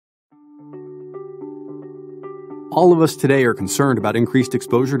All of us today are concerned about increased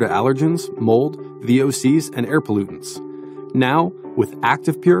exposure to allergens, mold, VOCs, and air pollutants. Now, with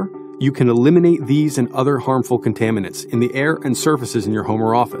ActivePure, you can eliminate these and other harmful contaminants in the air and surfaces in your home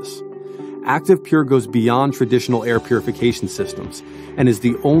or office. ActivePure goes beyond traditional air purification systems and is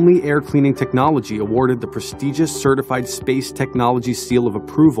the only air cleaning technology awarded the prestigious Certified Space Technology Seal of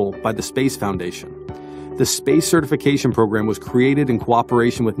Approval by the Space Foundation. The Space Certification Program was created in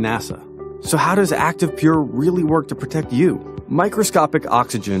cooperation with NASA. So how does ActivePure really work to protect you? Microscopic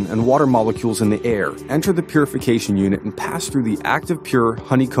oxygen and water molecules in the air enter the purification unit and pass through the ActivePure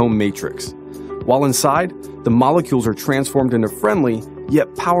honeycomb matrix. While inside, the molecules are transformed into friendly,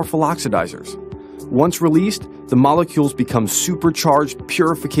 yet powerful oxidizers. Once released, the molecules become supercharged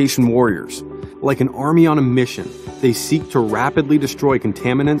purification warriors. Like an army on a mission, they seek to rapidly destroy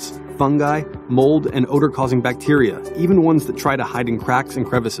contaminants, fungi, mold, and odor-causing bacteria, even ones that try to hide in cracks and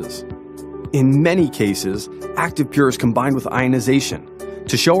crevices. In many cases, ActivePure is combined with ionization.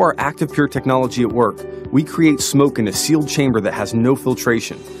 To show our ActivePure technology at work, we create smoke in a sealed chamber that has no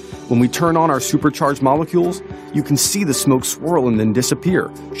filtration. When we turn on our supercharged molecules, you can see the smoke swirl and then disappear,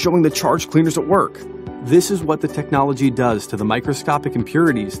 showing the charge cleaners at work. This is what the technology does to the microscopic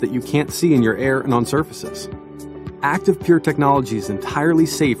impurities that you can't see in your air and on surfaces. ActivePure technology is entirely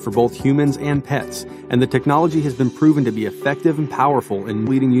safe for both humans and pets, and the technology has been proven to be effective and powerful in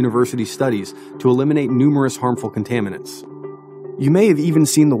leading university studies to eliminate numerous harmful contaminants. You may have even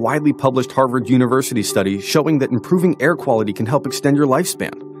seen the widely published Harvard University study showing that improving air quality can help extend your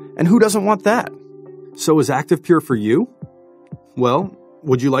lifespan. And who doesn't want that? So is ActivePure for you? Well,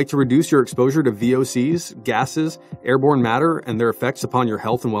 would you like to reduce your exposure to VOCs, gases, airborne matter, and their effects upon your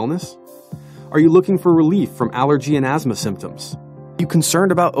health and wellness? Are you looking for relief from allergy and asthma symptoms? Are you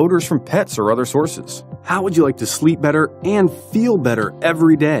concerned about odors from pets or other sources? How would you like to sleep better and feel better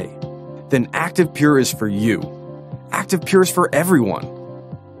every day? Then ActivePure is for you. ActivePure is for everyone.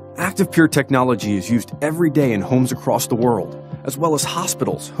 ActivePure technology is used every day in homes across the world, as well as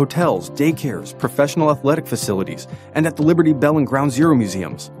hospitals, hotels, daycares, professional athletic facilities, and at the Liberty Bell and Ground Zero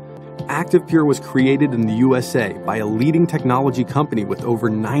museums. ActivePure was created in the USA by a leading technology company with over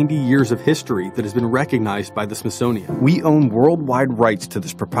 90 years of history that has been recognized by the Smithsonian. We own worldwide rights to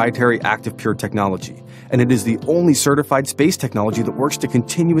this proprietary ActivePure technology, and it is the only certified space technology that works to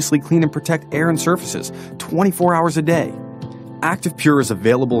continuously clean and protect air and surfaces 24 hours a day. ActivePure is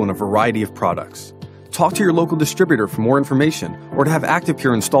available in a variety of products. Talk to your local distributor for more information or to have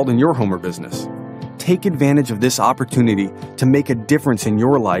ActivePure installed in your home or business. Take advantage of this opportunity to make a difference in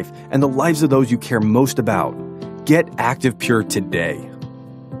your life and the lives of those you care most about. Get ActivePure today.